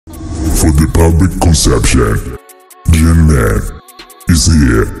for the public conception. G-Man is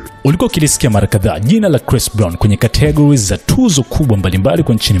here. Ulikuwa ukilisikia mara kadhaa jina la Chris Brown kwenye categories za tuzo kubwa mbalimbali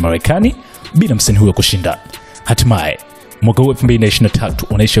kwa nchini Marekani bila msanii huyo kushinda. Hatimaye mwaka 2023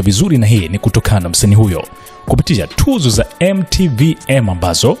 unaisha vizuri, na hii ni kutokana na msanii huyo kupitia tuzo za MTV EMA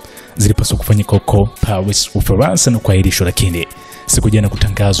ambazo zilipaswa kufanyika huko Paris, Ufaransa, na kuahirishwa, lakini siku jana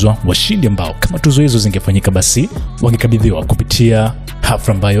kutangazwa washindi ambao kama tuzo hizo zingefanyika basi wangekabidhiwa kupitia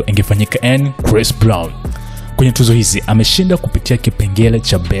hafla ambayo ingefanyika. Chris Brown kwenye tuzo hizi ameshinda kupitia kipengele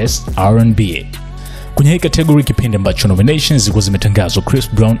cha Best R&B. Kwenye hii category, kipindi ambacho nominations zilikuwa zimetangazwa,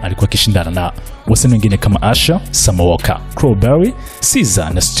 Chris Brown alikuwa akishindana na wasanii wengine kama Usher, Summer Walker, Crowberry,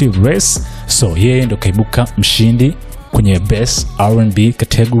 Caesar na Steve Race. So yeye ndo kaibuka mshindi kwenye Best R&B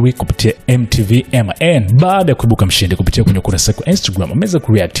category kupitia MTV EMA. Baada ya kuibuka mshindi kupitia kwenye kurasa kwa Instagram, ameweza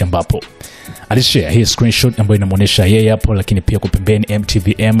kureact ambapo alishare hii screenshot ambayo inamuonesha yeye hapo, lakini pia kwa pembeni MTV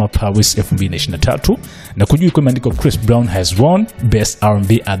EMA Paris 2023 na kujua kwa imeandikwa Chris Brown has won Best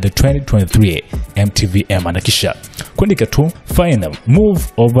R&B at the 2023 MTV EMA, na kisha kuandika tu final move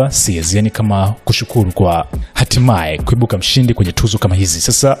overseas, yani kama kushukuru kwa hatimaye kuibuka mshindi kwenye tuzo kama hizi.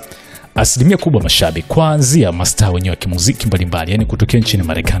 Sasa asilimia kubwa mashabiki kuanzia mastaa wenyewe wa kimuziki mbalimbali, yani kutokea nchini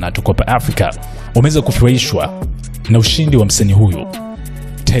Marekani hata kwa Afrika, wameweza kufurahishwa na ushindi wa msanii huyu.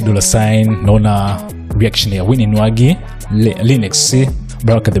 Dolla Sign, naona reaction ya Winnie Nwagi, Linux,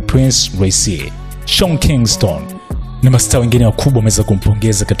 Baraka the Prince, Ray C, Sean Kingston na mastaa wengine wakubwa wameweza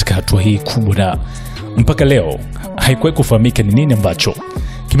kumpongeza katika hatua hii kubwa, na mpaka leo haikuwahi kufahamika ni nini ambacho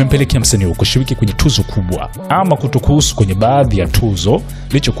kimempelekea msanii huyu kushiriki kwenye tuzo kubwa ama kutokuhusu kwenye baadhi ya tuzo,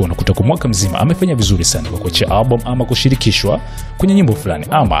 licha kuona kutoka mwaka mzima amefanya vizuri sana kwa kuachia album ama kushirikishwa kwenye nyimbo fulani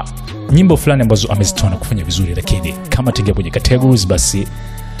ama nyimbo fulani ambazo amezitoa na kufanya vizuri, lakini kama tingia kwenye categories basi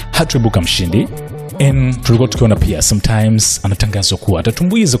hatuibuka mshindi. Tulikuwa tukiona pia sometimes anatangazwa kuwa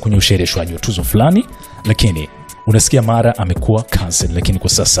atatumbuiza kwenye ushereheshwaji wa tuzo fulani, lakini unasikia mara amekuwa cancel. Lakini kwa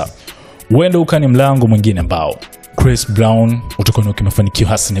sasa huenda ukani mlango mwingine ambao Chris Brown utakuwa ukimefanikiwa,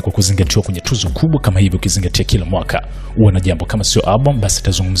 hasa kwa kuzingatiwa kwenye tuzo kubwa kama hivi. Ukizingatia kila mwaka huwa na jambo kama sio album basi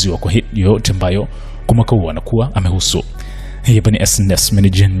itazungumziwa kwa hit yote ambayo kwa mwaka huu anakuwa amehusu. Hapa ni SNS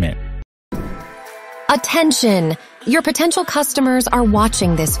Management. Attention! Your potential customers are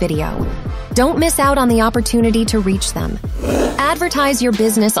watching this video. Don't miss out on the opportunity to reach them. Advertise your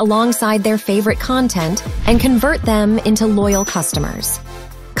business alongside their favorite content and convert them into loyal customers.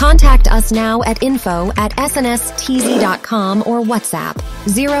 Contact us now at info@snstz.com or WhatsApp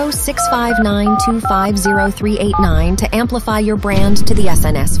 0659250389 to amplify your brand to the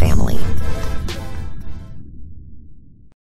SNS family.